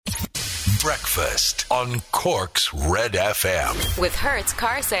Breakfast on Cork's Red FM. With Hertz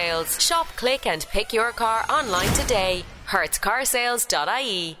Car Sales. Shop, click and pick your car online today.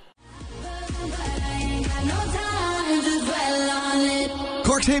 hertzcarsales.ie.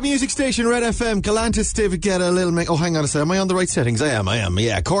 Cork's hit music station, Red FM. Galantis, David Guetta, Little Mix. Oh, hang on a second. Am I on the right settings? I am.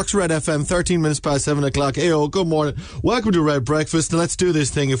 Yeah, Cork's Red FM, 13 minutes past 7 o'clock. Ayo, good morning. Welcome to Red Breakfast. Now let's do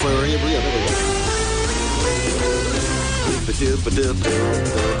this thing if we were able.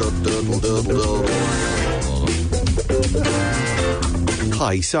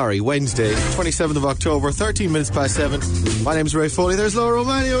 Hi, sorry, Wednesday, 27th of October, 13 minutes past 7. My name's Ray Foley. There's Laura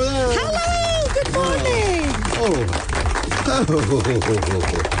Romani over there. Hello, good morning.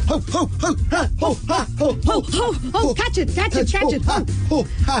 Catch it.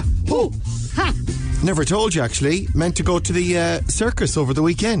 Never told you, actually. Meant to go to the circus over the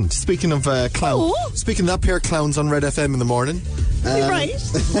weekend. Speaking of clowns. Speaking of that pair of clowns on Red FM in the morning. Right.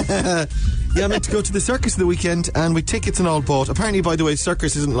 Yeah, I meant to go to the circus the weekend, and with tickets and all bought. Apparently, by the way,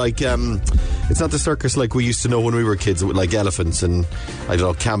 circus isn't like it's not the circus like we used to know when we were kids, with like elephants and I don't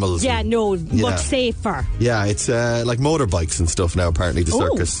know, camels. Yeah, much safer. Yeah, it's like motorbikes and stuff now. Apparently, the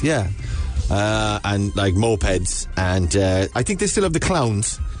circus. Yeah, and like mopeds, and I think they still have the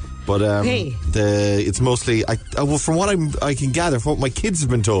clowns. But it's mostly from what I can gather, from what my kids have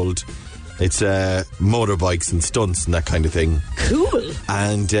been told, it's motorbikes and stunts and that kind of thing. Cool.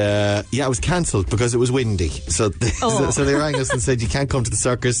 And it was cancelled because it was windy. So they rang us and said you can't come to the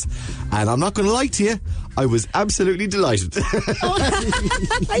circus. And I'm not going to lie to you, I was absolutely delighted.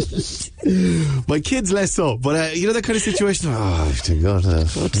 My kids less so, but you know that kind of situation. Oh God!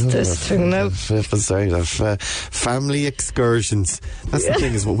 What's this thing now? Family excursions. That's the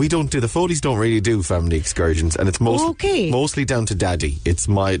thing, is what we don't do. The Foleys don't really do family excursions, and it's mostly down to Daddy. It's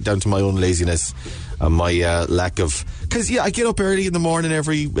down to my own laziness and my lack of. Because I get up early in the morning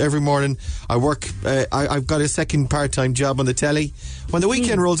every morning. I work. I've got a second part-time job on the telly. When the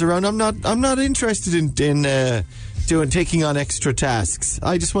weekend rolls around, I'm not interested in taking on extra tasks.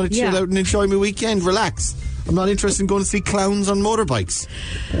 I just want to chill out and enjoy my weekend, relax. I'm not interested in going to see clowns on motorbikes.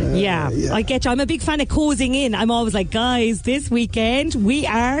 I get you. I'm a big fan of cozying in. I'm always like, guys, this weekend we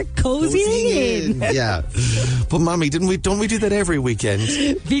are cozying in. Yeah. But Mommy, don't we do that every weekend?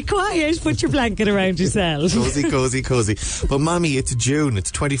 Be quiet, put your blanket around yourself. Cozy. But Mommy, it's June,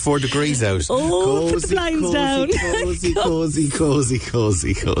 it's 24 degrees out. Put the blinds down. Cozy.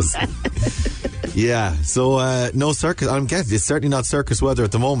 Yeah, so no circus. I'm guessing it's certainly not circus weather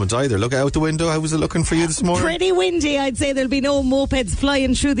at the moment either. Look out the window. How was it looking for you this morning? Pretty windy. I'd say there'll be no mopeds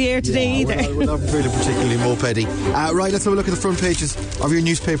flying through the air today either. We're not feeling particularly mopedy. Right, let's have a look at the front pages of your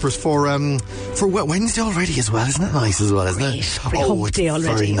newspapers for Wednesday already as well. Isn't it nice as well, isn't it? It's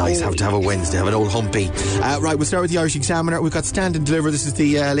very nice to have a Wednesday, have an old humpy. Right, we'll start with the Irish Examiner. We've got Stand and Deliver. This is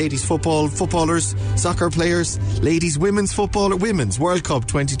the ladies footballers, soccer players, women's World Cup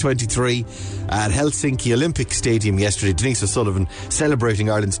 2023 at Helsinki Olympic Stadium yesterday. Denise O'Sullivan celebrating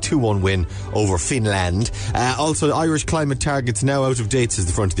Ireland's 2-1 win over Finland. Also, Irish climate targets now out of date, says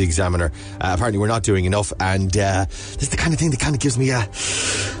the front of the Examiner. Apparently we're not doing enough, and this is the kind of thing that kind of gives me a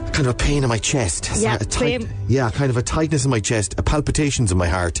kind of a pain in my chest. Same. Kind of a tightness in my chest, a palpitations in my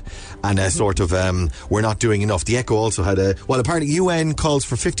heart, and a sort of we're not doing enough. The Echo also had apparently UN calls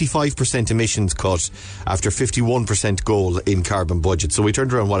for 55% emissions cut after 51% goal in carbon budget. So we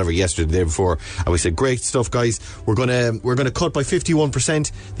turned around yesterday, the day before, and we said, great stuff, guys, we're gonna cut by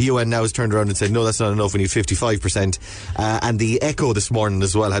 51%. The UN now has turned around and said, no, that's not enough, we need 55%. And the Echo this morning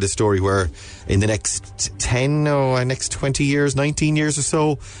as well had a story where in the next 20 years, 19 years or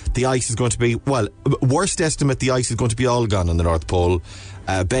so, the ice is going to be, worst estimate, the ice is going to be all gone on the North Pole.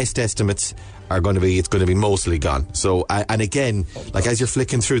 Best estimates are going to be, it's going to be mostly gone. So, and again, like as you're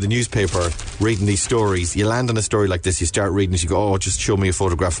flicking through the newspaper, reading these stories, you land on a story like this, you start reading it, you go, just show me a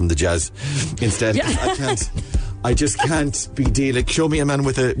photograph from the Jazz instead. I just can't be dealing. Show me a man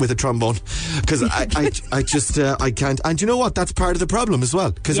with a trombone, because I can't. And you know what? That's part of the problem as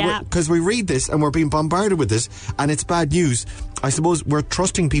well, because we read this and we're being bombarded with this, and it's bad news. I suppose we're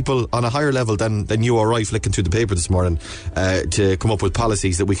trusting people on a higher level than you or I flicking through the paper this morning to come up with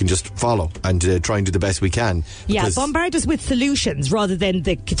policies that we can just follow and try and do the best we can. Bombard us with solutions rather than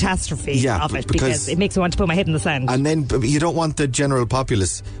the catastrophe of it, because it makes me want to put my head in the sand. And then you don't want the general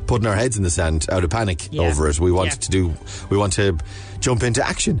populace putting our heads in the sand out of panic over it. We want to jump into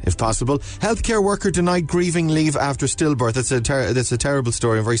action if possible. Healthcare worker denied grieving leave after stillbirth. That's a terrible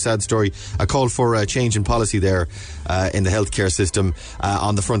story, a very sad story. A call for a change in policy there in the healthcare system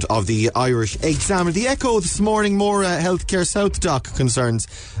on the front of the Irish Examiner. The Echo this morning, more healthcare South Dock concerns.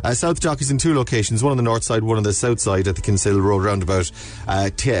 South Dock is in two locations, one on the north side, one on the south side at the Kinsale Road roundabout.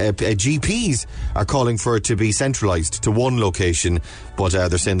 GPs are calling for it to be centralised to one location, but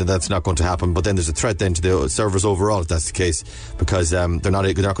they're saying that that's not going to happen. But then there's a threat then to the servers overall if that's the case, because they're not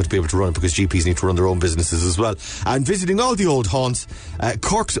going to be able to run it because GPs need to run their own businesses as well. And visiting all the old haunts,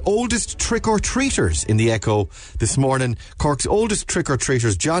 Cork's oldest trick-or-treaters in the Echo this morning. Cork's oldest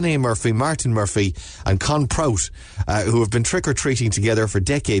trick-or-treaters, John A. Murphy, Martin Murphy and Con Prout, who have been trick-or-treating together for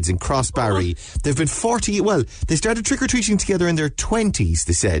decades in Crossbarry. They've been they started trick-or-treating together in their 20s,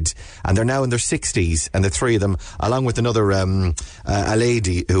 they said, and they're now in their 60s, and the three of them, along with another a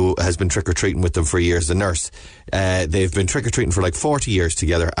lady who has been trick-or-treating with them for years, a nurse. They've been trick-or-treating for like 40 years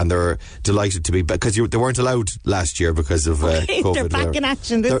together, and they're delighted to be back, because they weren't allowed last year because of COVID. They're back in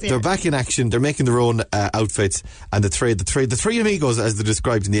action this year. They're back in action. They're making their own outfits, and the three amigos, as they're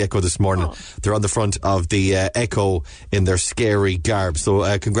described in the Echo this morning, they're on the front of the Echo in their scary garb.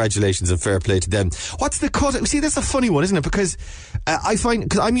 So congratulations and fair play to them. What's the cut? See, that's a funny one, isn't it? Because I find,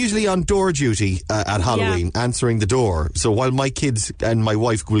 because I'm usually on door duty at Halloween, answering the door. So while my kids and my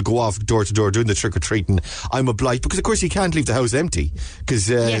wife will go off door to door doing the trick-or-treating, I'm obliged, because of course you can't leave the house empty, because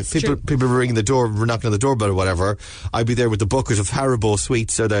people are ringing the door, we're knocking on the doorbell or whatever. I'd be there with the bucket of Haribo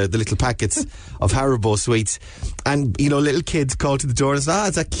sweets, or the little packets of Haribo sweets, and little kids call to the door and say,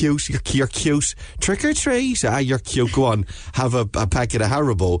 is that cute? You're cute. Trick or treat. You're cute. Go on, have a packet of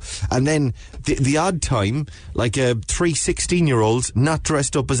Haribo. And then the odd time, like 3 16-year-olds not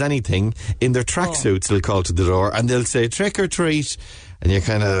dressed up as anything in their tracksuits will call to the door and they'll say trick or treat. And you're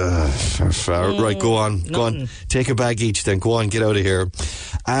kind of, right, go on, take a bag each then, go on, get out of here.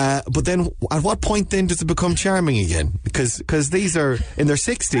 But then, at what point then does it become charming again? Because these are in their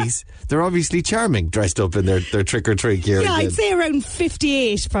 60s, they're obviously charming, dressed up in their trick-or-treat gear. Yeah, I'd say around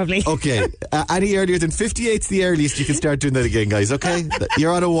 58, probably. Okay, any earlier than 58's the earliest you can start doing that again, guys, okay?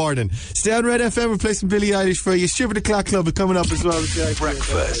 You're on a warning. Stay on Red FM, we're playing some Billie Eilish for you. Stupid O'Clock Club is coming up as well.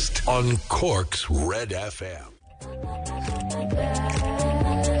 Breakfast on Cork's Red FM.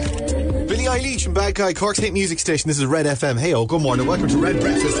 Billie Eilish and Bad Guy, Cork's hit music station. This is Red FM. Hey, good morning. Welcome to Red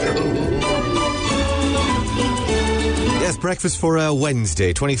Breakfast. Yes, breakfast for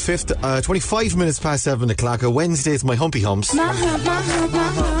Wednesday, 25th, 25 minutes past 7 o'clock. Wednesday is my humpy humps. My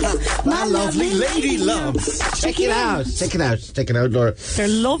lovely lady lumps. Check it out. Check it out, Laura. They're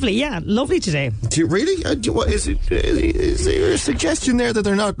lovely, yeah. Lovely today. Do you really? Is there a suggestion there that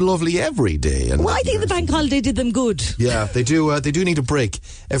they're not lovely every day? Well, I think the bank holiday did them good. Yeah, they do. They do need a break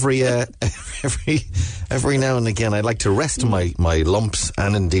every now and again. I'd like to rest my lumps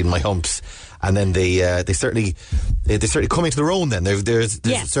and indeed my humps. And then they certainly come into their own. Then they've got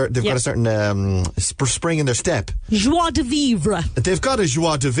a certain spring in their step. Joie de vivre. They've got a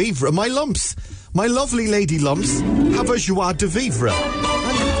joie de vivre. My lumps, my lovely lady lumps, have a joie de vivre.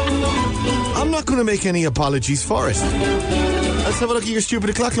 I'm not going to make any apologies for it. Let's have a look at your Stupid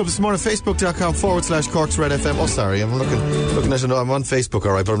O'Clock Club this morning. Facebook.com/Cork's Red FM. Oh, sorry, I'm looking at I'm on Facebook,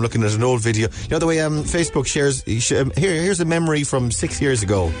 all right, but I'm looking at an old video. You know the way Facebook shares. Here's a memory from 6 years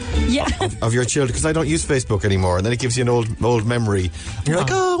ago. Yeah. Of your children, because I don't use Facebook anymore, and then it gives you an old memory. And you're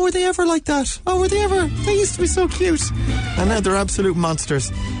like, oh, were they ever like that? Oh, were they ever? They used to be so cute, and now they're absolute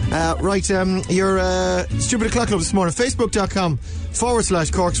monsters. Right, your Stupid O'Clock Club this morning.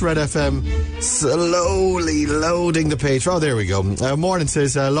 Facebook.com/Cork's Red FM. Slowly loading the page. Oh, there we go. Morning,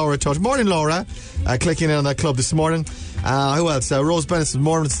 says Laura Touch. Morning, Laura. Clicking in on that club this morning. Who else? Rose Bennett says,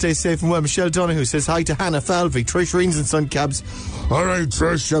 morning, stay safe and well. Michelle Donoghue says hi to Hannah Falvey. Trish Reens and Sun Cabs. All right,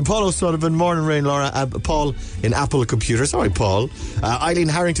 Trish. Paul O'Sullivan, morning, rain, Laura. Paul in Apple Computers. Sorry, Paul. Eileen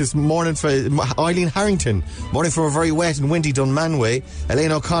Harrington's morning for Eileen Harrington. Morning from a very wet and windy Dunmanway.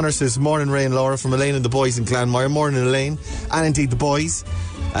 Elaine O'Connor says, morning, rain, Laura, from Elaine and the boys in Clanmire. Morning, Elaine. And indeed the boys.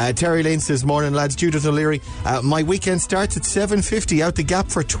 Terry Lane says, morning lads. Judith O'Leary, my weekend starts at 7:50 out the gap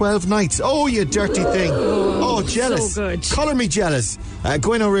for 12 nights. Oh, you dirty thing. Oh, jealous. So good. Colour me jealous.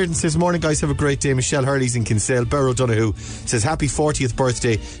 Gwen O'Riordan says, morning guys, have a great day. Michelle Hurley's in Kinsale. Beryl Donoghue says, happy 40th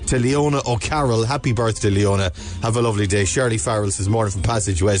birthday to Leona O'Carroll. Happy birthday, Leona. Have a lovely day. Shirley Farrell says, morning from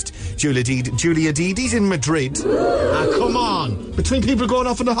Passage West. Julia Deedy's in Madrid. Come on. Between people going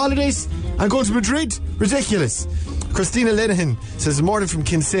off on the holidays and going to Madrid? Ridiculous. Christina Linehan says, morning from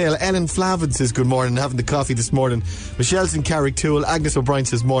Kinsale. Ellen Flavin says, good morning, having the coffee this morning. Michelle's in Carricktool. Agnes O'Brien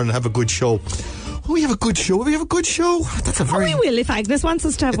says, morning, have a good show. We have a good show. We have a good show. That's a very... we will. If Agnes wants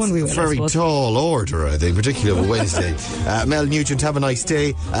us to have one, we will. It's a very tall order, I think, particularly of a Wednesday. Mel Nugent, have a nice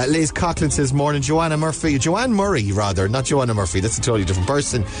day. Liz Coughlin says morning. Joanne Murray, rather, not Joanna Murphy. That's a totally different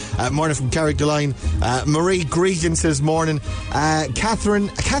person. Morning from Carrickline. Marie Gregan says morning. Catherine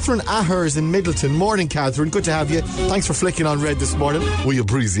Ahers in Middleton. Morning, Catherine. Good to have you. Thanks for flicking on red this morning. We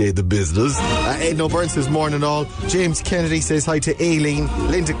appreciate the business. Aidan O'Byrne says morning all. James Kennedy says hi to Aileen.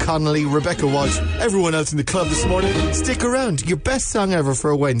 Linda Connolly, Rebecca Walsh, everyone else in the club this morning. Stick around. Your best song ever for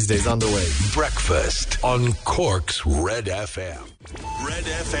a Wednesday's on the way. Breakfast on Cork's Red FM. Red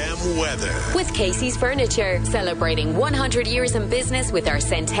FM weather. With Casey's Furniture, celebrating 100 years in business with our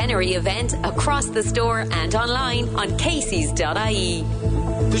centenary event across the store and online on caseys.ie.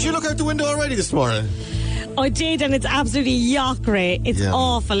 Did you look out the window already this morning? I did, and it's absolutely yuck. It's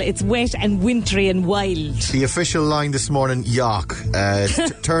awful. It's wet and wintry and wild. The official line this morning, yuck.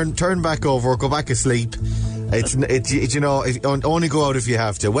 Turn back over, go back asleep. It's you know, only go out if you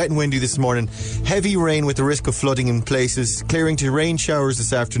have to. Wet and windy this morning. Heavy rain with the risk of flooding in places. Clearing to rain showers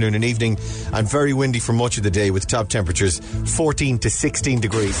this afternoon and evening. And very windy for much of the day with top temperatures 14 to 16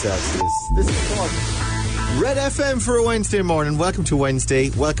 degrees Celsius. This is Cork. Red FM for a Wednesday morning. Welcome to Wednesday.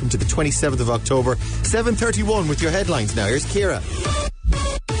 Welcome to the 27th of October. 7:31 with your headlines now. Here's Ciara.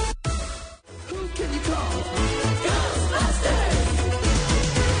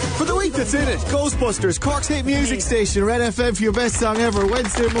 For the week that's in it, Ghostbusters, Cork's hit music station, Red FM for your best song ever.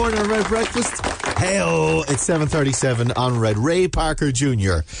 Wednesday morning on Red Breakfast. Hey-oh, it's 7:37 on Red. Ray Parker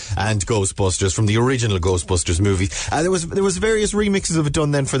Jr. and Ghostbusters from the original Ghostbusters movie. There was various remixes of it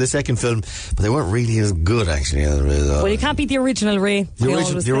done then for the second film, but they weren't really as good actually. Well, you can't beat the original, Ray.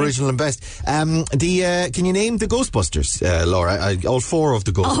 The original and best. Can you name the Ghostbusters, Laura? All four of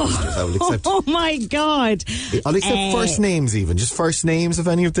the Ghostbusters. I will accept. Oh my God! I'll accept first names, even just first names of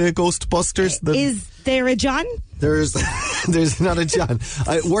any of the Ghostbusters. Is there a John? There's not a John.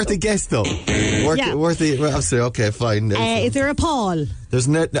 Worth a guess though. I'll say okay, fine. Is there a Paul? There's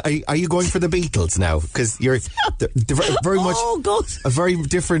no. Are you going for the Beatles now? Because they're very much a very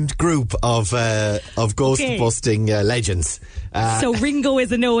different group of ghost busting legends. So Ringo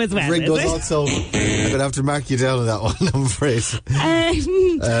is a no as well. Ringo's also. I'm gonna have to mark you down on that one, I'm afraid.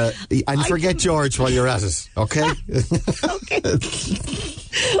 And forget George while you're at it. Okay. Okay.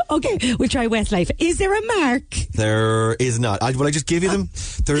 Okay, we'll try Westlife. Is there a Mark? There is not. Will I just give you them?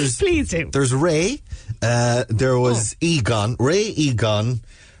 Please do. There's Ray. There was Egon. Ray Egon.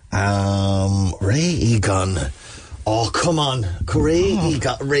 Ray Egon. Oh, come on. Ray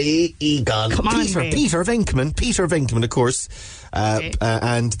Egon. Come on, Peter Venkman, of course.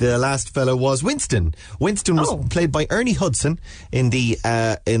 And the last fellow was Winston. Winston was played by Ernie Hudson in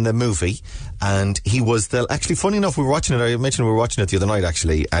the movie, and he was actually, funny enough, we were watching it. I mentioned we were watching it the other night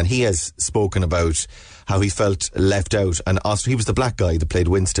actually, and he has spoken about how he felt left out, and he was the black guy that played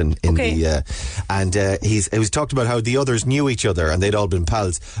Winston in he was talked about how the others knew each other and they'd all been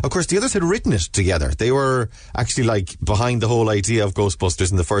pals. Of course, the others had written it together. They were actually like behind the whole idea of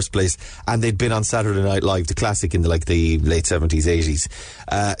Ghostbusters in the first place, and they'd been on Saturday Night Live, the classic in the late 70s,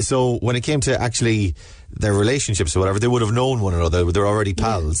 80s. So when it came to actually their relationships or whatever, they would have known one another. They're already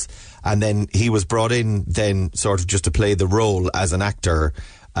pals. And then he was brought in then sort of just to play the role as an actor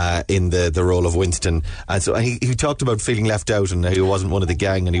in the role of Winston. And so he talked about feeling left out and he wasn't one of the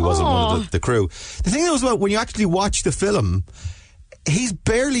gang and he wasn't one of the crew. The thing that was, well, when you actually watch the film, he's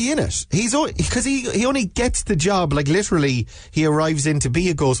barely in it. Because he only gets the job, like literally he arrives in to be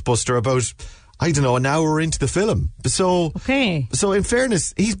a Ghostbuster about, I don't know, an hour into the film. So in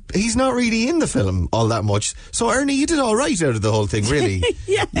fairness, he's not really in the film all that much. So Ernie, you did all right out of the whole thing, really.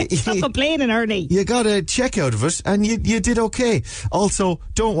 Stop complaining, Ernie. You got a check out of it, and you did okay. Also,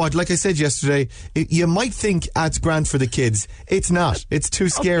 don't watch, like I said yesterday, you might think it's grand for the kids. It's not. It's too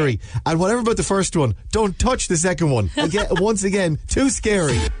scary. And whatever about the first one, don't touch the second one. Once again, too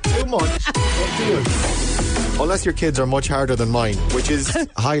scary. Too much. Don't do it. Unless your kids are much harder than mine, which is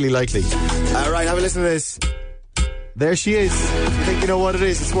highly likely. Right, have a listen to this. There she is. If you think you know what it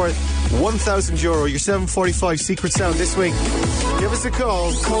is, it's worth €1,000. Your 7:45 secret sound this week. Give us a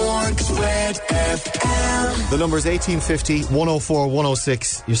call. Cork's Red FM. The number is 1850 104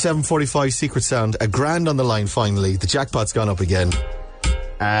 106. Your 7:45 secret sound. $1,000 on the line finally. The jackpot's gone up again.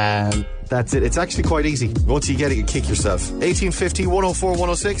 And that's it. It's actually quite easy. Once you get it, you kick yourself. 1850 104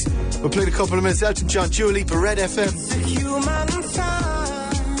 106. We'll play a couple of minutes. Elton John, Dua Lipa, Red FM.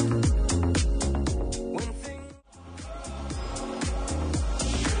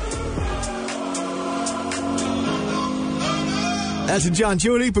 Elton John,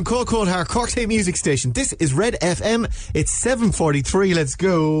 Dua Lipa, Cold Heart, Cork's hit music station. This is Red FM. It's 7:43. Let's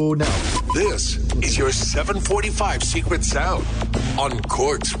go now. This is your 7:45 Secret Sound on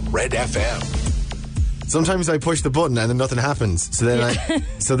Cork's Red FM. Sometimes I push the button and then nothing happens.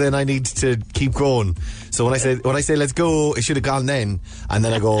 So then I need to keep going. So when I say let's go, it should have gone then, and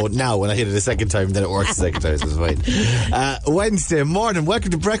then I go now. When I hit it a second time, then it works the second time. So it's fine. Wednesday morning.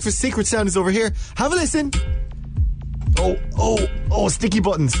 Welcome to breakfast. Secret Sound is over here. Have a listen. Oh, sticky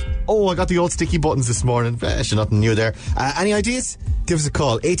buttons. Oh, I got the old sticky buttons this morning. Actually, nothing new there. Any ideas? Give us a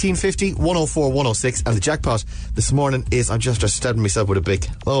call. 1850 104 106. And the jackpot this morning is, I'm just stabbing myself with a bic.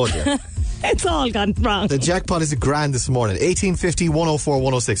 Oh dear. It's all gone wrong. The jackpot is $1,000 this morning. 1850 104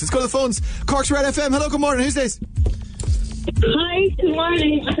 106. Let's go to the phones. Cork's Red FM. Hello, good morning. Who's this? Hi, good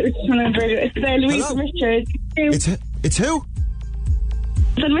morning. It's Louise from Richards. It's who?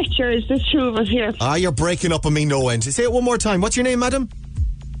 From Richards. There's two of us here. You're breaking up on me no end. Say it one more time. What's your name, madam?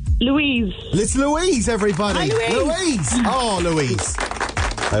 Louise. It's Louise, everybody. Hi, Louise. Oh, Louise.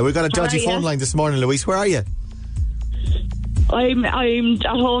 We've got a dodgy phone line this morning, Louise. Where are you? I'm at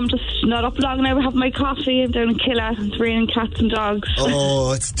home, just not up long now. I have my coffee. I'm down in Killa. It's raining cats and dogs.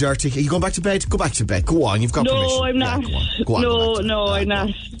 Oh, it's dirty. Are you going back to bed? Go back to bed. Go on, you've got permission. No, I'm not. Yeah, go on, I'm not.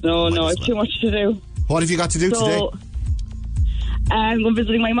 No, I have too much to do. What have you got to do today? I'm going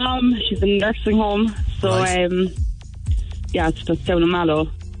visiting my mum. She's in a nursing home. So, Right. it's just down in Mallow.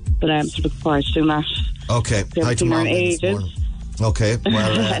 But I'm sort of forward to doing that. Okay. Hi to Mum this morning. Okay,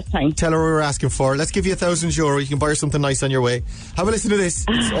 well, tell her we were asking for. Let's give you €1,000. You can buy her something nice on your way. Have a listen to this.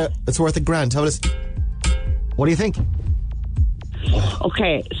 It's worth $1,000. Have a listen. What do you think?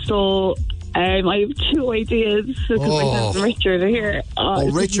 Okay, so I have two ideas because my friend from Richard are here.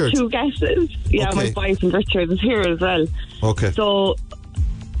 Richard. Two guesses. Yeah, Okay. my boy from Richard is here as well. Okay. So,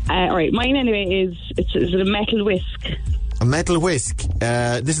 all right, mine anyway is a metal whisk. A metal whisk.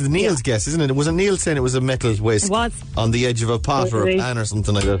 This is Neil's guess, isn't it? It wasn't Neil saying it was a metal whisk. It was. On the edge of a pot or a pan or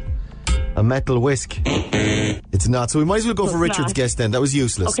something like that. A metal whisk. It's not. So we might as well go for Richard's guess then. That was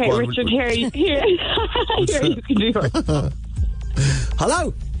useless. Okay, Richard, here you can do yours.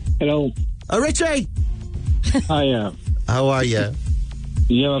 Hello. Hello. Richie. Hiya. How are you?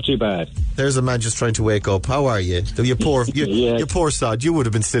 Yeah, not too bad. There's a man just trying to wake up. How are you? You poor sod. You would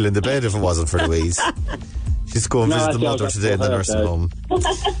have been still in the bed if it wasn't for Louise. She's going to visit the mother today in the nursing home.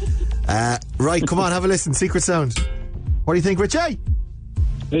 Right, come on, have a listen. Secret Sound. What do you think, Richie?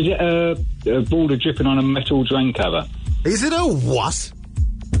 Is it a boulder dripping on a metal drain cover? Is it a what?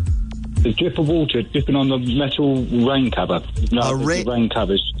 A drip of water dripping on the metal rain cover. No, the rain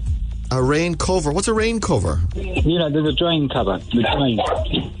covers. A rain cover? What's a rain cover? You know, there's a drain cover. The drain.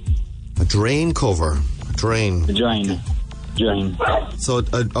 A drain cover. A drain. The drain. Drain. So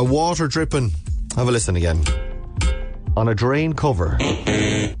a water dripping. Have a listen again. On a drain cover.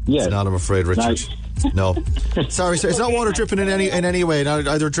 Yeah. It's not, I'm afraid, Richard. No. Sorry, sir. It's not water dripping in any way. Not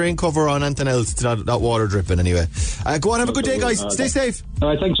either drain cover or on anything else. It's not water dripping anyway. Go on, have a good day, guys. Stay safe. All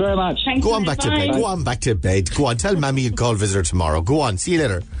right, thanks very much. Go on back to bed. Go on back to bed. Go on, tell Mammy you'd call visitor tomorrow. Go on, see you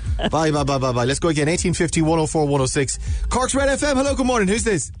later. Bye. Let's go again. 1850 104 106. Cork's Red FM. Hello, good morning. Who's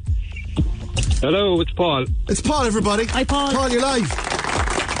this? Hello, it's Paul. It's Paul, everybody. Hi, Paul. Paul, you're live.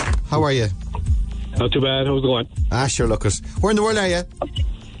 How are you? Not too bad. How's it going? Sure, look it. Where in the world are you?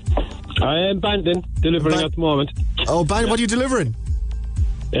 I am Bandon, delivering at the moment. Oh, Bandon, what are you delivering?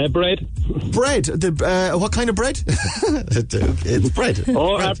 Bread. Bread? What kind of bread? It's bread.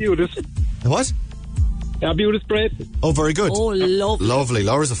 Oh, Arbutus. What? Arbutus bread. Oh, very good. Oh, lovely. Lovely.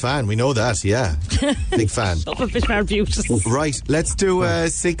 Laura's a fan. We know that, yeah. Big fan. Love a fish Arbutus. Right, let's do a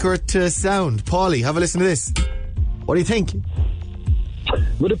secret sound. Paulie, have a listen to this. What do you think?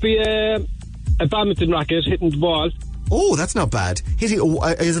 Would it be a badminton racket hitting the ball? Oh, that's not bad. Is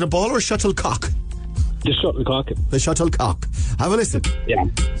it a ball or a shuttlecock? The shuttlecock. The shuttlecock. Have a listen. Yeah.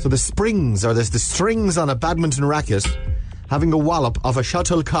 So the springs, or the strings on a badminton racket having a wallop of a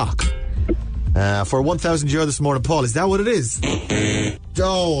shuttlecock. For €1,000 this morning, Paul. Is that what it is?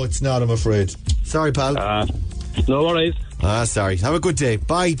 Oh, it's not, I'm afraid. Sorry, pal. No worries. Sorry. Have a good day.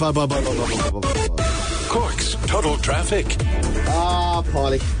 Bye. Cork's Total Traffic.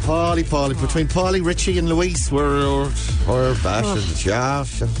 Paulie. Between Paulie, Richie and Louise, we're bashed.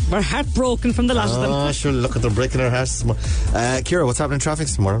 We're heartbroken from the lot of them. Sure, look at them breaking our hearts. Kira, what's happening in traffic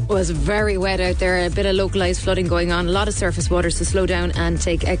this morning? It was very wet out there, a bit of localised flooding going on, a lot of surface water, so slow down and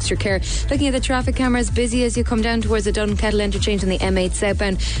take extra care. Looking at the traffic cameras, busy as you come down towards the Dunkettle interchange on the M8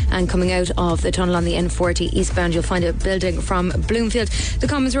 southbound, and coming out of the tunnel on the N40 eastbound, you'll find a building from Bloomfield. The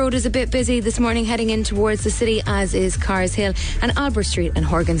Commons Road is a bit busy this morning heading in towards the city, as is Carrs Hill. and Albert Street and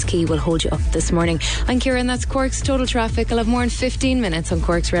Horgan's Quay will hold you up this morning. I'm Kieran, that's Cork's total traffic. I'll have more in 15 minutes on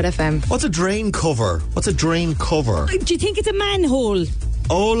Cork's Red FM. What's a drain cover? Do you think it's a manhole?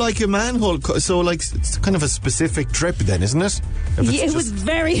 Oh, like a manhole. So, like, it's kind of a specific drip then, isn't it? Yeah, it was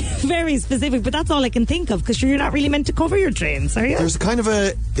very, very specific, but that's all I can think of, because you're not really meant to cover your drains, are you? There's a kind of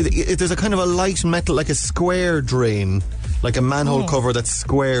a light metal, like a square drain, like a manhole cover that's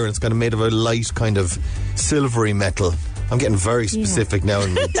square, and it's kind of made of a light kind of silvery metal. I'm getting very specific now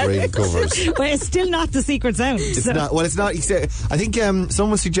in the drain covers. Well, it's still not the secret sound. It's not. Well, it's not. I think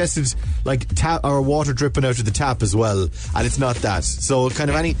someone suggested like tap or water dripping out of the tap as well, and it's not that. So kind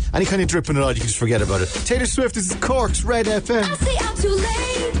of any kind of dripping at all, you can just forget about it. Taylor Swift, this is Cork's Red FM. I say I'm too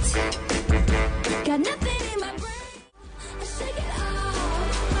late. Got nothing in my brain. I shake it off.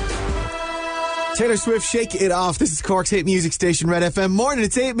 Taylor Swift, Shake It Off. This is Cork's hit music station, Red FM. Morning,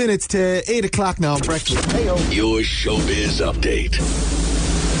 it's 8 minutes to 8 o'clock now on breakfast. Hey-o. Your showbiz update.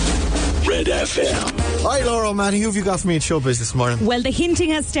 Red FM. Hi, Laura O'Mahony. Who have you got for me at showbiz this morning? Well, the hinting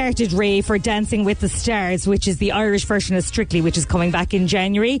has started, Ray, for Dancing with the Stars, which is the Irish version of Strictly, which is coming back in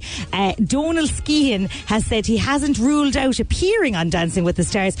January. Donal Skehan has said he hasn't ruled out appearing on Dancing with the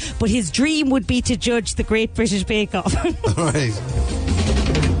Stars, but his dream would be to judge the Great British Bake Off. Right.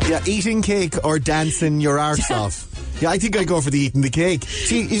 Yeah, eating cake or dancing your arse off. Yeah, I think I go for the eating the cake.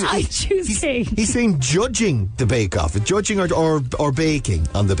 See, I choose cake. He's saying judging the bake-off. Judging or baking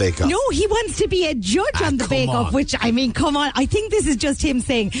on the bake-off. No, he wants to be a judge on the bake-off, which, I mean, come on. I think this is just him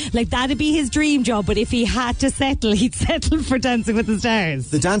saying, like, that'd be his dream job, but if he had to settle, he'd settle for Dancing with the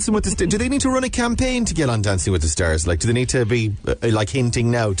Stars. The Dancing with the Stars. Do they need to run a campaign to get on Dancing with the Stars? Like, do they need to be, like, hinting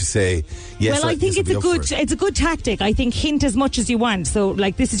now to say, yes, well, I think it's a good tactic. I think hint as much as you want. So,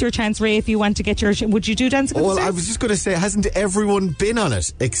 like, this is your chance, Ray, if you want to get your... Would you do Dancing with the Stars? Well, I was just going to say, hasn't everyone been on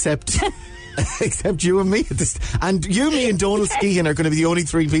it except you and me? And you, me and Donal Skehan are going to be the only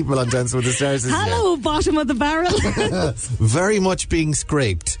three people on Dancing with the Stars. Hello, bottom of the barrel. Very much being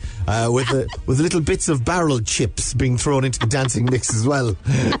scraped with little bits of barrel chips being thrown into the dancing mix as well.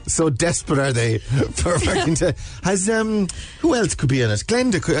 So desperate are they for working to... Has who else could be in it?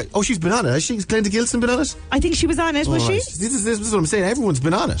 Glenda. Oh, she's been on it. Has she? Has Glenda Gilson been on it? I think she was on it. Was she? This is what I'm saying. Everyone's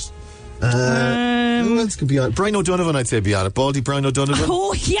been on it. Who else could be on it? Brian O'Donovan, I'd say, be on it. Baldy Brian O'Donovan.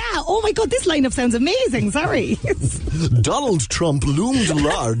 Oh, yeah. Oh, my God, this lineup sounds amazing. Sorry. Donald Trump loomed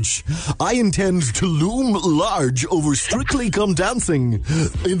large. I intend to loom large over Strictly Come Dancing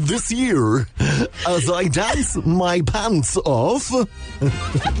in this year as I dance my pants off.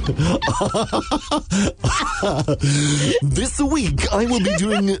 This week, I will be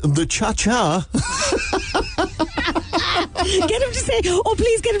doing the cha-cha. Get him to say, oh,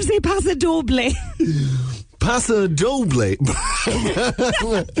 please get him to say Pasa Doble. Pasa Doble.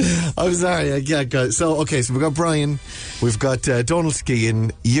 I'm sorry, I can't go. So we've got Brian, we've got Donal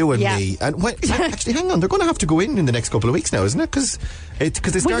Skehan, you and me. And actually, hang on, they're going to have to go in the next couple of weeks now, isn't it? Because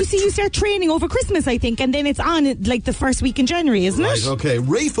they start... Well, you start training over Christmas, I think, and then it's on like the first week in January, isn't it? Okay.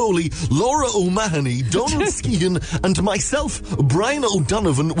 Ray Foley, Laura O'Mahony, Donal Skehan, and myself, Brian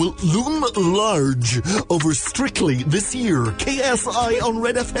O'Donovan, will loom large over Strictly this year. KSI on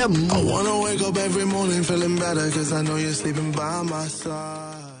Red FM. I wanna wake up every morning feeling better, cause I know you're sleeping by my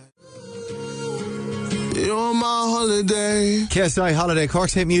side. You're on my holiday. KSI Holiday,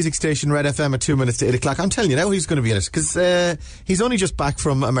 Cork's hit music station, Red FM at 2 minutes to 8 o'clock. I'm telling you now he's going to be in it, because he's only just back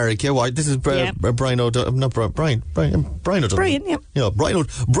from America. Why? This is Brian O'Donovan. Not Brian O'Donovan. Brian, yeah. Yeah, Brian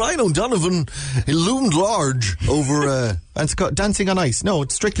O'Donovan, he loomed large over... and it's got Dancing on Ice. No,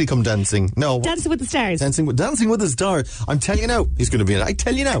 it's Strictly Come Dancing. No, Dancing with the Stars. Dancing with the Stars. I'm telling you now, he's going to be in it. I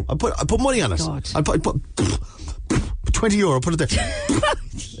tell you now. I put money on it. God. I put €20. Put it there.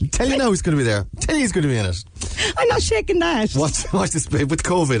 Tell you now he's going to be there. Tell you he's going to be in it. I'm not shaking that. Watch this with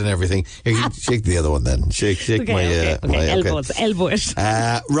COVID and everything. Here, shake the other one then. Shake okay, my elbow it.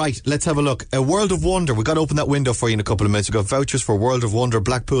 Right, let's have a look. World of Wonder. We've got to open that window for you in a couple of minutes. We've got vouchers for World of Wonder,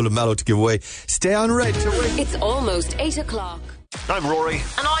 Blackpool and Mallow to give away. Stay on Red to win. It's almost 8 o'clock. I'm Rory.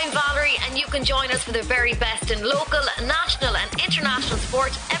 And I'm Valerie, and you can join us for the very best in local, national and international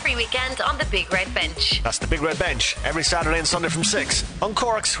sport every weekend on the Big Red Bench. That's the Big Red Bench, every Saturday and Sunday from 6 on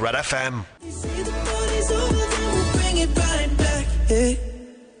Cork's Red FM.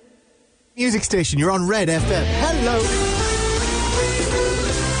 Music station, you're on Red FM. Hello.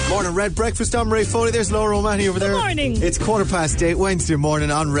 Morning, Red Breakfast. I'm Ray Foley. There's Laura O'Mahony over there. Good morning. It's 8:15, Wednesday morning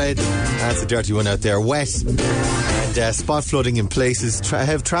on Red. That's a dirty one out there. Wet. And spot flooding in places.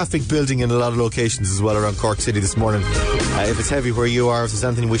 Have traffic building in a lot of locations as well around Cork City this morning. If it's heavy where you are, if there's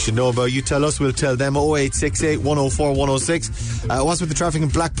anything we should know about, you tell us, we'll tell them. 0868 104 106. What's with the traffic in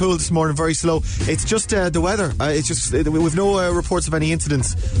Blackpool this morning? Very slow. It's just the weather. It's just we've no reports of any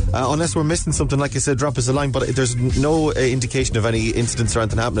incidents. Unless we're missing something, like I said, drop us a line. But there's no indication of any incidents or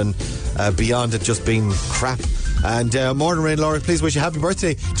anything happening beyond it just being crap. And morning rain, Laura, please wish a happy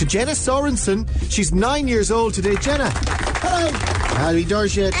birthday to Jenna Sorensen. She's 9 years old today. Jenna, hello. Happy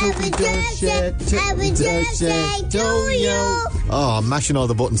birthday to you. Oh, I'm mashing all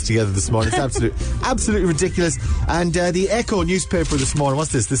the buttons together this morning. It's absolutely ridiculous. And the Echo newspaper this morning,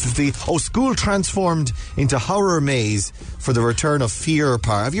 what's this? This is the school transformed into horror maze for the return of Fear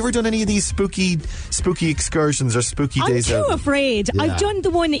Park. Have you ever done any of these spooky excursions or spooky days out? I'm too afraid. Yeah. I've done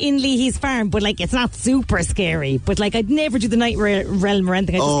the one in Leahy's Farm, but it's not super scary. But I'd never do the Nightmare Realm or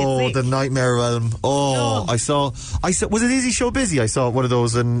anything. I just get sick. The Nightmare Realm. Oh, no. I saw. Was it Easy Show Busy? I saw one of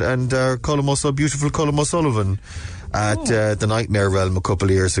those, and beautiful Colm O'Sullivan at the Nightmare Realm a couple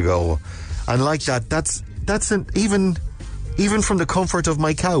of years ago, and that's even from the comfort of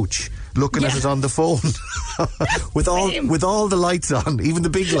my couch, looking at it on the phone with all the lights on, even the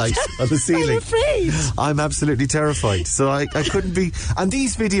big lights on the ceiling. I'm afraid. I'm absolutely terrified. So I couldn't be. And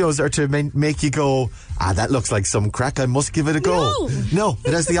these videos are to make you go, that looks like some crack. I must give it a go. No,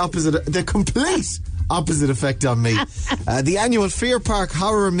 it has the complete opposite effect on me. The annual Fear Park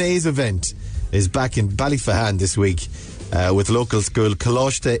Horror Maze event is back in Ballyfahan this week with local school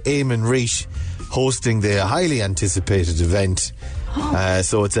Coláiste Éamon Rish hosting the highly anticipated event.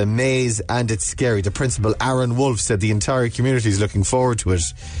 So it's a maze and it's scary. The principal, Aaron Wolfe, said the entire community is looking forward to it.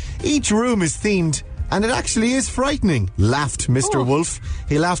 Each room is themed and it actually is frightening, laughed Mr. Wolfe.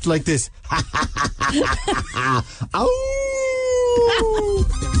 He laughed like this. Ow!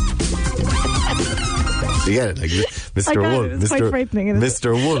 You get it? Mr. Wolfe. It's quite frightening, isn't it?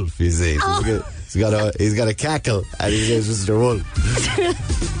 Mr. Wolfe, you see. He's got a cackle and he says Mr. Wolfe.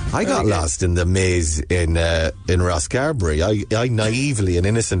 I got lost in the maze in Rosscarbery. I naively and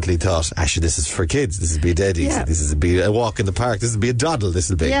innocently thought, actually, this is for kids. This will be dead easy. Yeah. This will be a walk in the park. This will be a doddle. This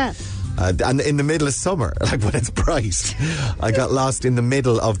will be. Yeah. And in the middle of summer, when it's bright, I got lost in the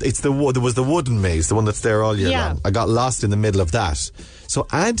middle of there was the wooden maze, the one that's there all year long. I got lost in the middle of that. So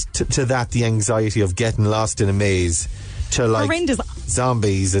add to that the anxiety of getting lost in a maze. To horrendous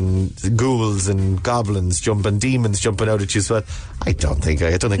zombies and ghouls and goblins demons jumping out at you. So I don't think.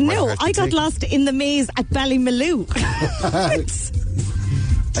 No, I got lost in the maze at Ballymaloo.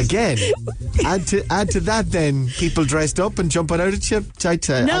 Again, add to that then people dressed up and jumping out at you.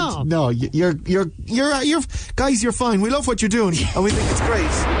 No, you're guys. You're fine. We love what you're doing and we think it's great.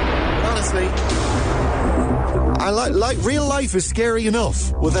 But honestly, I like real life is scary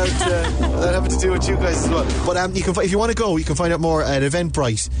enough without having to do with you guys as well. But if you want to go, you can find out more at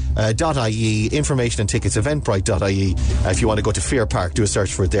eventbrite.ie. Information and tickets, eventbrite.ie. If you want to go to Fear Park, do a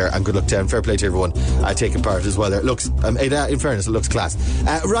search for it there. And good luck to them. Fair play to everyone taking part as well. There, it looks. In fairness, it looks class.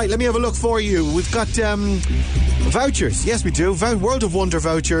 Right, let me have a look for you. We've got vouchers. Yes, we do. World of Wonder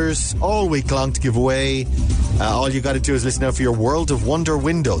vouchers all week long to give away. All you got to do is listen out for your World of Wonder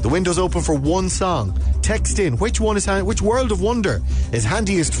window. The window's open for one song. Text in which World of Wonder is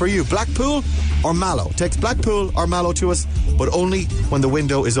handiest for you, Blackpool or Mallow. Text Blackpool or Mallow to us, but only when the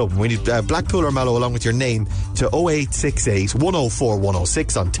window is open. We need Blackpool or Mallow along with your name to 0868 104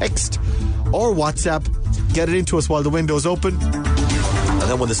 106 on text or WhatsApp. Get it into us while the window's open. And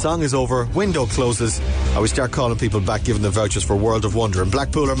then when the song is over, window closes, and we start calling people back, giving them vouchers for World of Wonder. And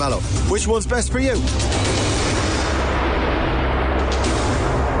Blackpool or Mallow, which one's best for you?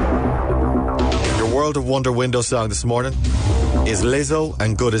 World of Wonder window song this morning is Lizzo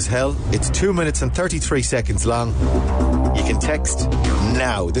and Good as Hell. It's 2 minutes and 33 seconds long. You can text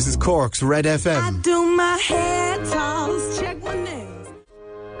now. This is Cork's Red FM. I do my hair toss, check my nails.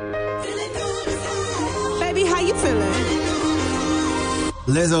 Baby, how you feeling?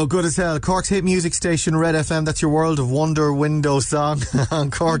 Lizzo, Good as Hell, Cork's hit music station, Red FM. That's your World of Wonder window song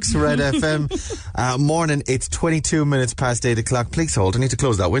on Cork's Red FM. Morning, it's 22 minutes past 8 o'clock. Please hold, I need to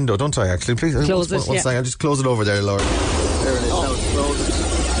close that window, don't I, actually? Please close one second, I'll just close it over there, Laura. There it is, now it's closed.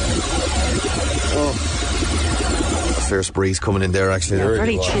 Oh. Fierce breeze coming in there, actually. Yeah,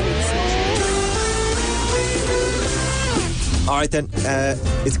 very chilly. Alright then,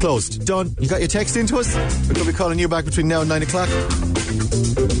 it's closed. Done. You got your text into us? We're going to be calling you back between now and 9 o'clock.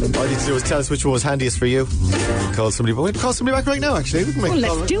 All you need to do is tell us which one was handiest for you. Call somebody back right now, actually. We can make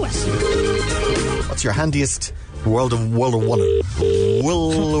let's do it. What's your handiest World of Wonder?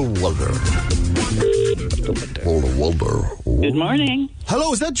 Good morning.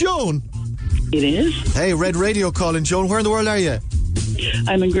 Hello, is that Joan? It is. Hey, Red Radio calling. Joan, where in the world are you?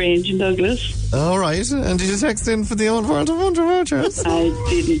 I'm in Grange in Douglas. All right. And did you text in for the old World of Wonder Vouchers? I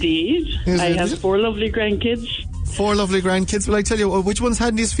did indeed. Yes, I you have did. 4 lovely grandkids. 4 lovely grandkids. Well, I tell you, which one's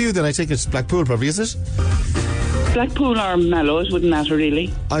handiest for you then? I take it Blackpool probably, is it? Blackpool or Mallows, wouldn't matter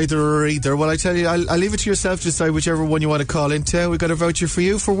really. Either or either. Well, I tell you, I'll leave it to yourself to decide whichever one you want to call into. We've got a voucher for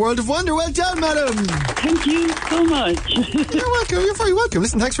you for World of Wonder. Well done, madam. Thank you so much. You're welcome. You're very welcome.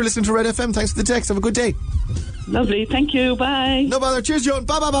 Listen, thanks for listening to Red FM. Thanks for the text. Have a good day. Lovely. Thank you. Bye. No bother. Cheers, Joan.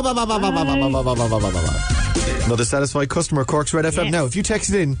 Bye, bye, bye, bye, bye, bye, bye, bye, bye, bye, bye, bye, bye, bye. Another satisfied customer, Cork's Red FM. Yes. Now, if you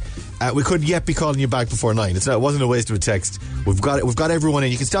texted in, we couldn't yet be calling you back before 9. It wasn't a waste of a text. We've got everyone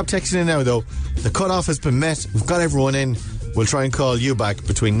in. You can stop texting in now, though. The cutoff has been met. We've got everyone in. We'll try and call you back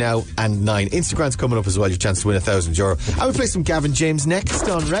between now and 9. Instagram's coming up as well. Your chance to win €1,000. I will play some Gavin James next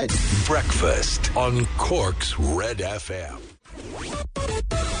on Red. Breakfast on Cork's Red FM.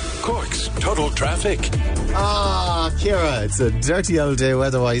 Cork's Total Traffic. Ciara, it's a dirty old day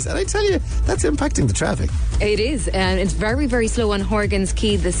weather-wise, and I tell you, that's impacting the traffic. It is, and it's very, very slow on Horgan's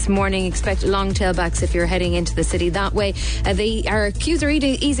Quay this morning. Expect long tailbacks if you're heading into the city that way. Queues are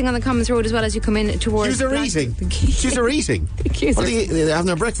easing on the Commons Road as well as you come in towards... Queues are eating? Queues are eating? Queues What are- are they having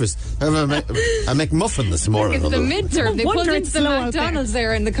their breakfast? They're having a McMuffin this morning. It's the midterm. They pulled wonder into it's the slow out McDonald's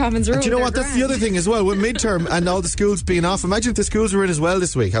there in the Commons Road. Do you know They're what? That's grand. the other thing as well. With midterm and all the schools being off, imagine if the schools were in as well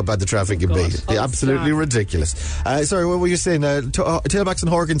this week, how bad the traffic would be. Absolutely ridiculous. Sorry, what were you saying? Tailbacks and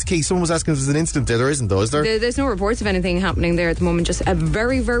Horgan's Quay. Someone was asking if there's an incident there. There isn't, though, is there? There's no reports of anything happening there at the moment. Just a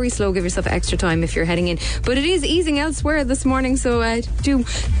very, very slow. Give yourself extra time if you're heading in. But it is easing elsewhere this morning, so do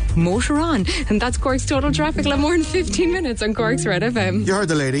motor on. And that's Cork's Total Traffic. More than 15 minutes on Cork's Red FM. You heard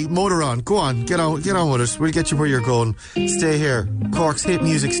the lady. Motor on. Go on. Get on with it. We'll get you where you're going. Stay here. Cork's hit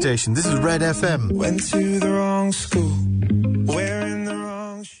music station. This is Red FM. Went to the wrong school, wearing the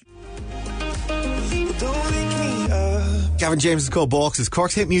wrong shoe. Don't wake me up. Gavin James is called Boxes.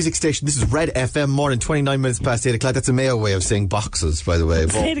 Cork's hit music station. This is Red FM. Morning, 29 minutes past 8 o'clock. That's a Mayo way of saying boxes, by the way.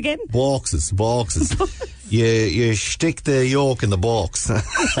 Say it again. Boxes. You stick the yolk in the box.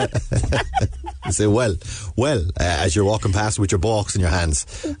 You say, well, as you're walking past with your box in your hands.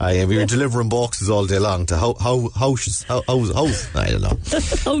 You're delivering boxes all day long to houses. I don't know.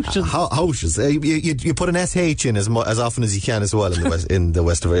 Houses. You put an SH in as often as you can as well in the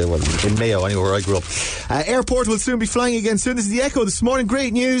west of in Mayo, anywhere where I grew up. Airport will soon be flying again soon. This is the Echo this morning.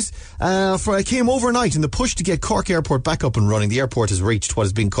 Great news. It came overnight in the push to get Cork Airport back up and running. The airport has reached what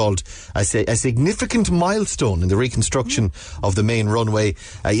has been called a significant milestone in the reconstruction of the main runway.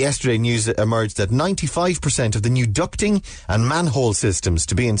 Yesterday, news emerged that 95% of the new ducting and manhole systems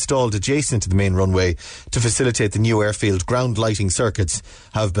to be installed adjacent to the main runway to facilitate the new airfield ground lighting circuits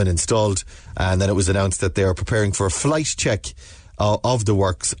have been installed. And then it was announced that they are preparing for a flight check of the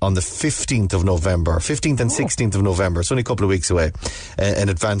works on the 15th of November, 15th and 16th of November. It's only a couple of weeks away in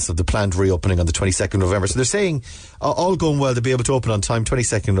advance of the planned reopening on the 22nd of November. So they're saying, all going well, they'll be able to open on time,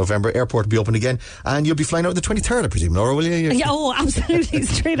 22nd of November. Airport will be open again, and you'll be flying out the 23rd, I presume, Laura, will you? Yeah, absolutely.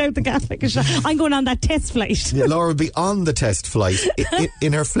 Straight out the Gatwick. I'm going on that test flight. Yeah, Laura will be on the test flight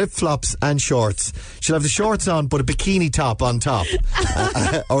in her flip-flops and shorts. She'll have the shorts on, but a bikini top on top.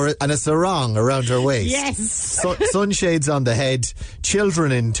 And a sarong around her waist. Yes. Sunshades on the head,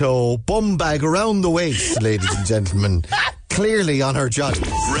 children in tow, bum bag around the waist, ladies and gentlemen. Clearly on her job.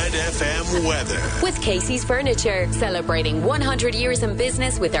 Red FM weather. With Casey's Furniture, celebrating 100 years in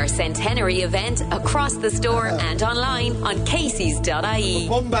business with our centenary event across the store and online on caseys.ie.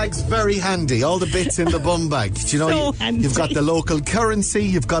 Bum bag's very handy. All the bits in the bum bag. Do you know, you've got the local currency,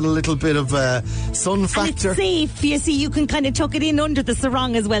 you've got a little bit of sun factor. And it's safe. You see, you can kind of tuck it in under the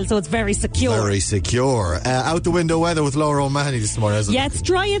sarong as well, so it's very secure. Very secure. Out the window weather with Laura O'Mahony this morning, isn't it? Yeah, it's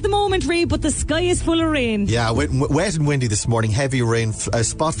dry at the moment, Ray, but the sky is full of rain. Yeah, wet and windy this morning. Heavy rain,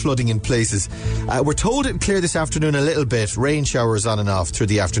 spot flooding in places. We're told it'll clear this afternoon a little bit. Rain showers on and off through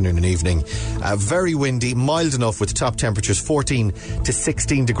the afternoon and evening. Very windy, mild enough with top temperatures 14 to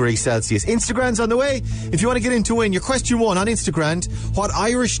 16 degrees Celsius. Instagram's on the way. If you want to get in to win, your question 1 on Instagram: what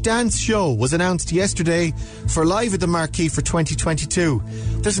Irish dance show was announced yesterday for Live at the Marquee for 2022?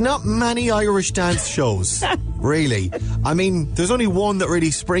 There's not many Irish dance shows, really. I mean, there's only one that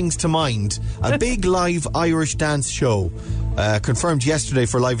really springs to mind. A big live Irish dance show. Confirmed yesterday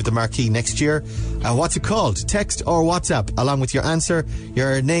for Live at the Marquee next year. What's it called? Text or WhatsApp along with your answer,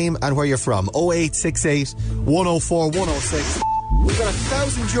 your name and where you're from. 0868 104 106. We've got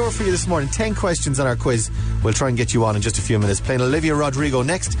 €1,000 for you this morning. 10 questions on our quiz. We'll try and get you on in just a few minutes. Playing Olivia Rodrigo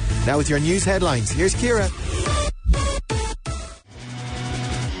next. Now with your news headlines. Here's Ciara.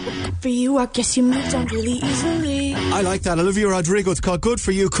 For you, I guess you moved on really easily. I like that. Olivia Rodrigo. It's called Good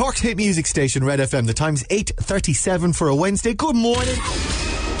For You. Cork's hit music station, Red FM. The time's 8:37 for a Wednesday. Good morning.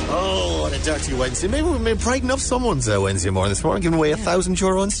 Oh, what a dirty Wednesday. Maybe we may brighten up someone's Wednesday morning this morning, giving away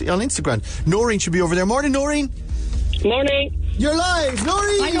 €1,000 on Instagram. Noreen should be over there. Morning, Noreen. Morning. You're live,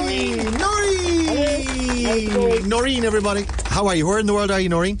 Noreen. Hi, Noreen. Noreen. Noreen, everybody. How are you? Where in the world are you,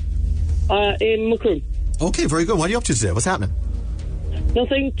 Noreen? In Macroom. Okay, very good. What are you up to today? What's happening?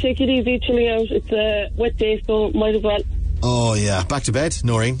 Nothing. Take it easy, chilling out. It's a wet day, so might as well. Oh, yeah. Back to bed,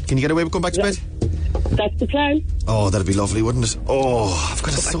 Noreen. Can you get away with going back to bed? That's the plan. Oh, that'd be lovely, wouldn't it? Oh, I've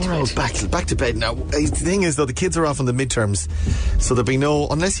got a sore old back to bed now. The thing is, though, the kids are off on the midterms, so there'll be no...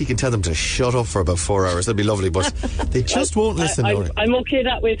 Unless you can tell them to shut up for about 4 hours, that'd be lovely, but they just won't listen, Noreen. I'm okay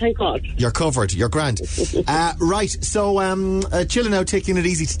that way, thank God. You're covered. You're grand. Right, so chilling out, taking it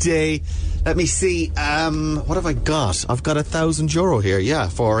easy today. Let me see. What have I got? I've got €1,000 here, yeah,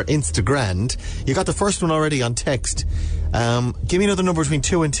 for Instagram. You got the first one already on text. Give me another number between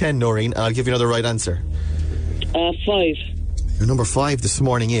 2 and 10, Noreen, and I'll give you another right answer. 5. Your number 5 this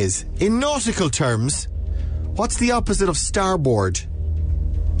morning is, in nautical terms, what's the opposite of starboard?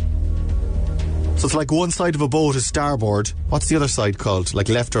 So it's like one side of a boat is starboard. What's the other side called? Like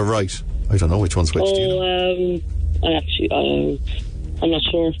left or right? I don't know which one's which. Do you know? I'm not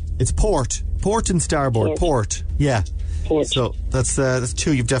sure. It's port. Port and starboard. Port. Yeah. Port. So that's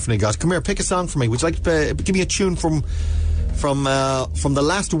 2 you've definitely got. Come here, pick a song for me. Would you like to give me a tune from the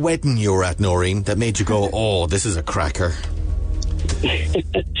last wedding you were at, Noreen, that made you go, oh, this is a cracker?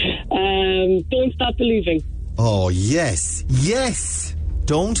 Don't Stop Believing. Oh, yes. Yes.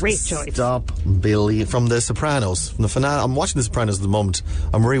 Don't Stop Billy from The Sopranos. From the finale. I'm watching The Sopranos at the moment.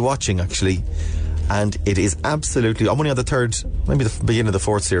 I'm rewatching, actually. And it is absolutely... I'm only on the third, maybe the beginning of the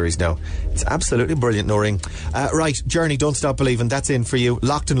fourth series now. It's absolutely brilliant, Noreen. Right, Journey, Don't Stop Believing. That's in for you.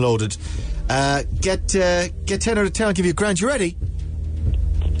 Locked and loaded. Get 10 out of 10. I'll give you a grand. You ready?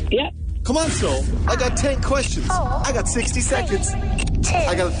 Yeah. Come on, Slow. I got 10 questions. I got 60 seconds.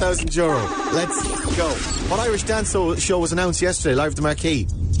 I got €1,000. Let's go. What Irish dance show was announced yesterday, live at the Marquee?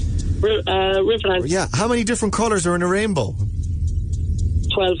 Riverdance. Yeah. How many different colours are in a rainbow?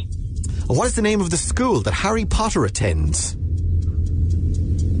 12. What is the name of the school that Harry Potter attends?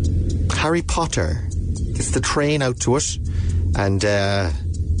 Harry Potter gets the train out to it. And,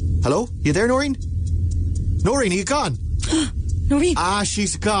 hello? You there, Noreen? Noreen, are you gone? Noreen?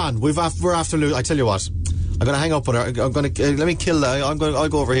 She's gone. We're after lose. I tell you what. I'm going to hang up with her. I'm going to, let me kill her. I'll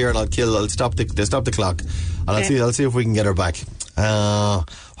go over here and I'll stop the clock. And I'll see if we can get her back.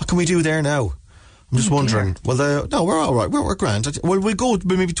 What can we do there now? I'm just wondering. Well, no, we're all right. We're grand. We'll go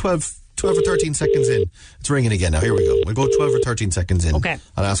maybe 12 or 13 seconds in. It's ringing again now. Here we go. We'll go 12 or 13 seconds in. Okay.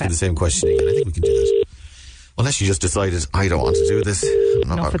 I'll ask her the same question again. I think we can do that. Unless you just decided, I don't want to do this.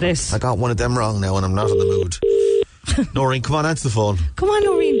 Not for this. I got one of them wrong now and I'm not in the mood. Noreen, come on, answer the phone. Come on,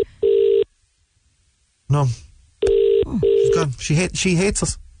 Noreen. No. She's gone. She hates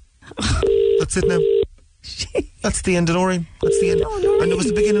us. That's it now. That's the end of Noreen. That's the end. No, Noreen. And it was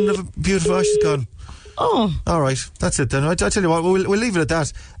the beginning of a beautiful... she's gone. Oh. All right. That's it then. I tell you what, we'll leave it at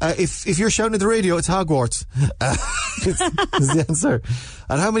that. If you're shouting at the radio, it's Hogwarts. Is the answer.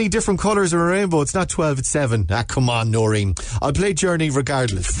 And how many different colours are in a rainbow? It's not 12, it's 7. Come on, Noreen. I'll play Journey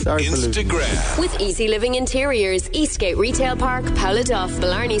regardless. Sorry Instagram. With Easy Living Interiors, Eastgate Retail Park, Paula Duff,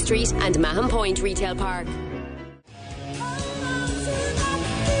 Blarney Street and Mahon Point Retail Park.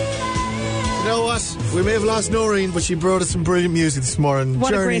 You know what? We may have lost Noreen, but she brought us some brilliant music this morning. What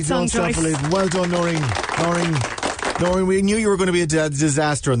Journey, a great song Don't Stop choice. Believing. Well done, Noreen. Noreen, we knew you were going to be a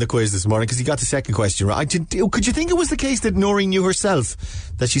disaster on the quiz this morning because you got the second question right. Could you think it was the case that Noreen knew herself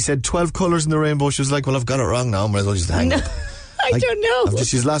that she said 12 colours in the rainbow? She was like, well, I've got it wrong now. I might as well just hang up. I don't know.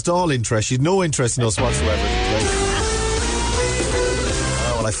 She's lost all interest. She's no interest in us whatsoever.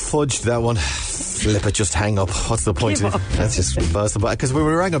 Oh, well, I fudged that one. Flip it, just hang up. What's the point? That's just because when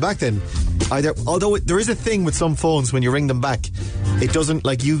we rang them back then, although there is a thing with some phones when you ring them back, it doesn't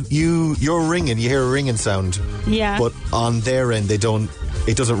like you're ringing, you hear a ringing sound. Yeah. But on their end, it doesn't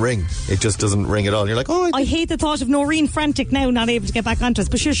ring. It just doesn't ring at all. And you're like, I hate the thought of Noreen frantic now, not able to get back onto us.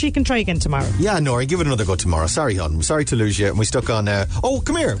 But sure, she can try again tomorrow. Yeah, Noreen, give it another go tomorrow. Sorry, hon. I'm sorry to lose you. And we stuck on.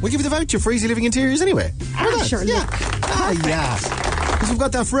 Come here. We'll give you the voucher for Easy Living Interiors anyway. Sure. Yeah. Yeah. Because we've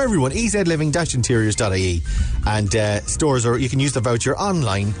got that for everyone. ezliving-interiors.ie and stores, or you can use the voucher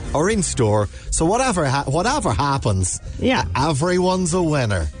online or in store. So whatever happens, yeah, everyone's a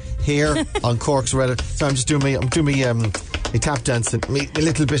winner here on Cork's Reddit. So I'm doing me tap dancing, me a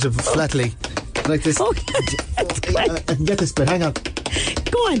little bit of flatly like this. Okay. I can get this bit. Hang on.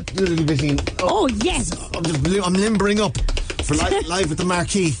 Go on. A little bit in. Oh yes. I'm limbering up for live at the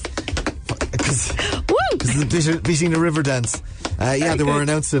Marquee. Woo! Because the seen a Riverdance. They were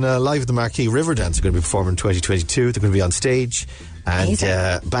announcing live at the Marquee. Riverdance are going to be performing in 2022. They're going to be on stage. And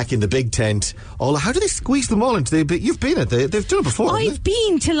back in the big tent. How do they squeeze them all into the... You've been at they've done it before. I've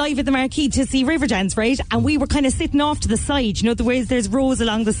been to Live at the Marquee to see Riverdance, right? And we were kind of sitting off to the side. You know, the ways there's rows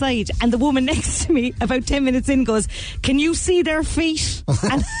along the side. And the woman next to me, about 10 minutes in, goes, "Can you see their feet?"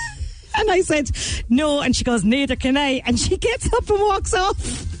 And I said, "No." And she goes, "Neither can I." And she gets up and walks off.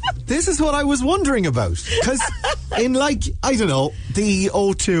 This is what I was wondering about. Because in, like, I don't know, the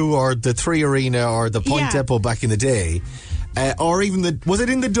O2 or the 3 Arena or the Point Depot back in the day... or even was it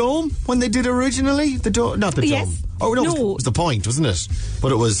in the Dome when they did originally? The Dome, not the Dome. Oh no, it was the Point, wasn't it?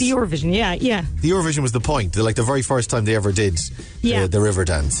 But it was the Eurovision. Yeah. The Eurovision was the Point. Like the very first time they ever did the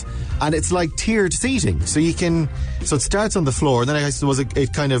Riverdance, and it's like tiered seating. So you can. So it starts on the floor, and then I suppose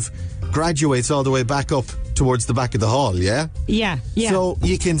it kind of graduates all the way back up towards the back of the hall. Yeah. So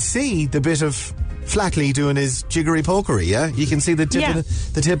you can see the bit of Flatley doing his jiggery pokery, yeah? You can see the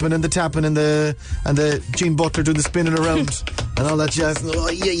tipping and the tapping and the Gene Butler doing the spinning around and all that jazz. Oh,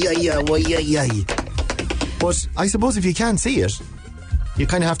 yeah. But I suppose if you can't see it, you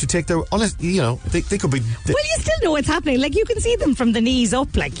kind of have to take their... Unless, you know, they could be... Well, you still know what's happening. Like, you can see them from the knees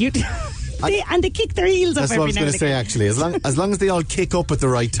up, like, you... and they kick their heels up. That's what I was going to say, actually. As long as they all kick up at the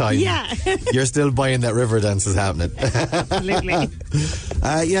right time, you're still buying that Riverdance is happening. Absolutely.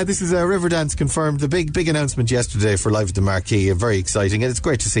 This is Riverdance confirmed. The big announcement yesterday for Live at the Marquee. Very exciting, and it's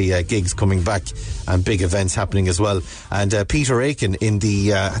great to see gigs coming back and big events happening as well. And Peter Aiken in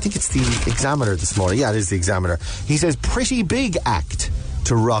the, I think it's the Examiner this morning. Yeah, it is the Examiner. He says, pretty big act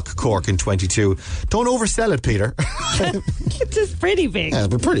to rock Cork in 22. Don't oversell it, Peter. It's just pretty big. Yeah,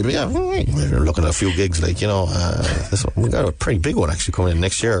 but pretty big. Yeah. We're looking at a few gigs, like, you know, this one, we've got a pretty big one actually coming in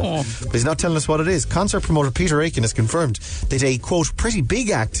next year. But he's not telling us what it is. Concert promoter Peter Aiken has confirmed that a, quote, pretty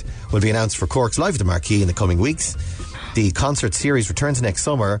big act will be announced for Cork's Live at the Marquee in the coming weeks. The concert series returns next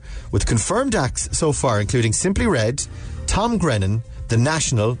summer with confirmed acts so far, including Simply Red, Tom Grennan, The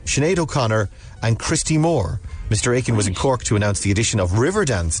National, Sinead O'Connor and Christy Moore. Mr. Aiken was in Cork to announce the addition of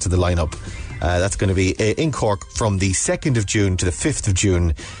Riverdance to the lineup. That's going to be in Cork from the 2nd of June to the 5th of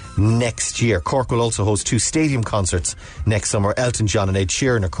June next year. Cork will also host 2 stadium concerts next summer. Elton John and Ed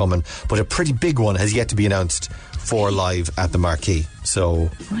Sheeran are coming, but a pretty big one has yet to be announced for Live at the Marquee. So,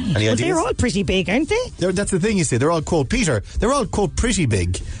 any ideas? They're all pretty big, aren't they? That's the thing, you see. They're all, quote, Peter, they're all, quote, pretty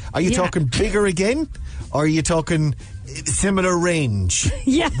big. Are you talking bigger again? Or are you talking similar range?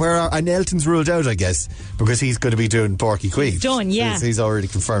 And Elton's ruled out, I guess, because he's going to be doing Porky Queef. He's done, He's already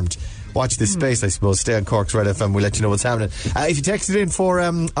confirmed. Watch this space, I suppose. Stay on Cork's Red FM. We'll let you know what's happening. If you text it in for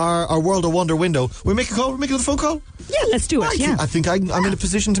our World of Wonder window, we make a call. We make another phone call. Yeah, let's do it. I think I'm in a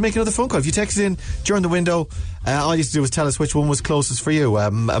position to make another phone call. If you text it in during the window, all you have to do is tell us which one was closest for you,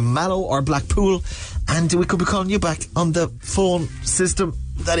 Mallow or Blackpool, and we could be calling you back on the phone system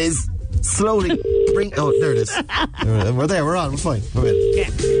that is slowly bring. Oh, there it is. We're there. We're on. We're fine. We're in. Yeah.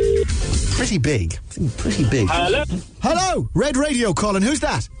 Pretty big. Pretty big. Hello. Red Radio calling. Who's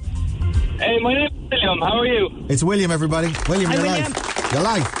that? Hey, my name's William. How are you? It's William, everybody. William, you're live. You're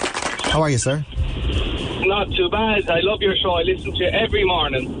live. How are you, sir? Not too bad. I love your show. I listen to you every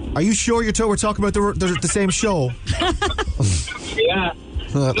morning. Are you sure we're talking about the same show? Yeah.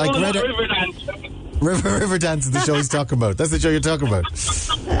 Like Riverdance. Riverdance is the show he's talking about. That's the show you're talking about.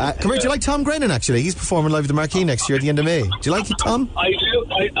 Come here, do you like Tom Grennan, actually? He's performing Live at the Marquee next year at the end of May. Do you like it, Tom? I do.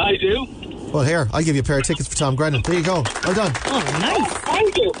 I do. Well, here, I'll give you a pair of tickets for Tom Grennan. There you go. Well done. Oh, nice.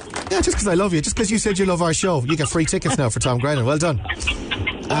 Thank you. Yeah, just because I love you. Just because you said you love our show. You get free tickets now for Tom Grennan. Well done.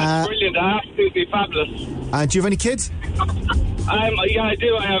 That's brilliant. Absolutely fabulous. And do you have any kids? Yeah, I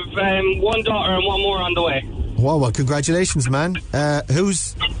do. I have one daughter and one more on the way. Wow, well, congratulations, man.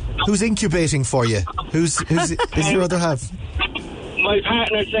 Who's incubating for you? Who's your other half? My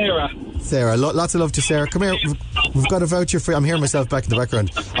partner, Sarah. Sarah, lots of love to Sarah. Come here. We've got a voucher for you. I'm hearing myself back in the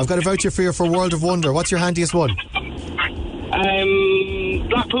background. I've got a voucher for you for World of Wonder. What's your handiest one?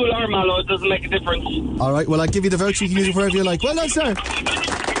 Blackpool or Mallow. It doesn't make a difference. All right, well, I'll give you the voucher. You can use it wherever you like. Well done, sir.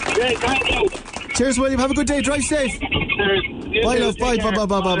 Great, thank you. Cheers, William. Have a good day. Drive safe. Bye, love. Bye. I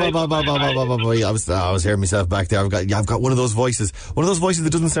was hearing myself back there. I've got one of those voices. One of those voices that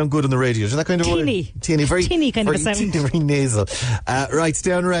doesn't sound good on the radio. Isn't that kind of teeny, very kind of a sound. Very nasal. Right,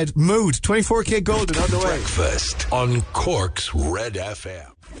 stay on Red. Mood 24K Golden on the way. Breakfast on Cork's Red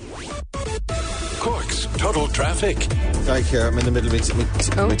FM. Cork's Total Traffic. Right here, I'm in the middle of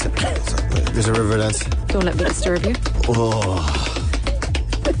there's a Riverdance. Don't let me disturb you. Oh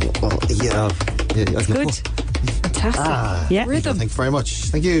yeah. Good. Fantastic. Yeah. Rhythm. Thank you very much.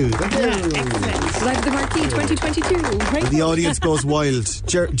 Thank you. Excellent. Live at the Marquee 2022. Right? The audience goes wild.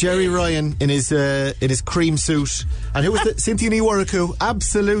 Jerry Ryan in his cream suit, and who was the Cynthia Niwaraku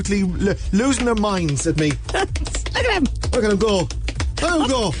absolutely losing their minds at me. Look at him. Look at him go. Let him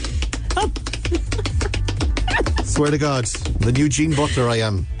go. Swear to God, the new Gene Butler I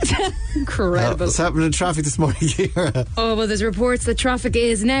am. Incredible. What's happening in traffic this morning here? Oh, well, there's reports that traffic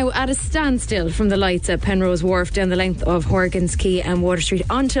is now at a standstill from the lights at Penrose Wharf down the length of Horgan's Quay and Water Street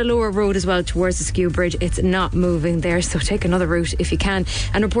onto Lower Road as well towards the Skew Bridge. It's not moving there, so take another route if you can.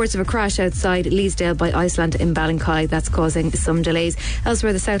 And reports of a crash outside Leesdale by Iceland in Ballincollig. That's causing some delays.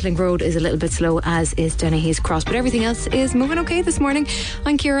 Elsewhere, the Southlink Road is a little bit slow, as is Dennehy's Cross. But everything else is moving okay this morning.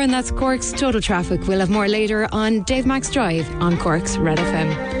 I'm Ciara, and that's Cork's Total Traffic. We'll have more later on Dave Max Drive on Cork's Red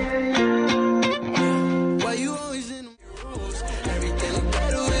FM.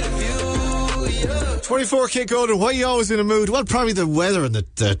 24K Golden, why are you always in a mood? Well, probably the weather and the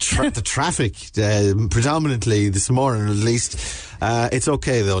traffic, predominantly this morning at least. It's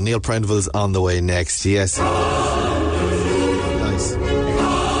okay though. Neil Prendeville's on the way next. Yes. Nice.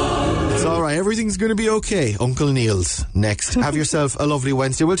 It's alright, everything's going to be okay. Uncle Neil's next. Have yourself a lovely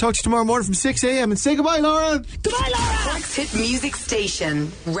Wednesday. We'll talk to you tomorrow morning from 6 a.m. and say goodbye, Laura. Goodbye, Laura. Cork's hit music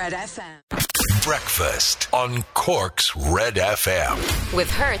station, Red FM. Breakfast on Cork's Red FM.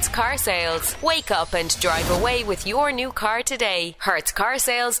 With Hertz Car Sales. Wake up and drive away with your new car today.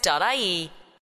 hertzcarsales.ie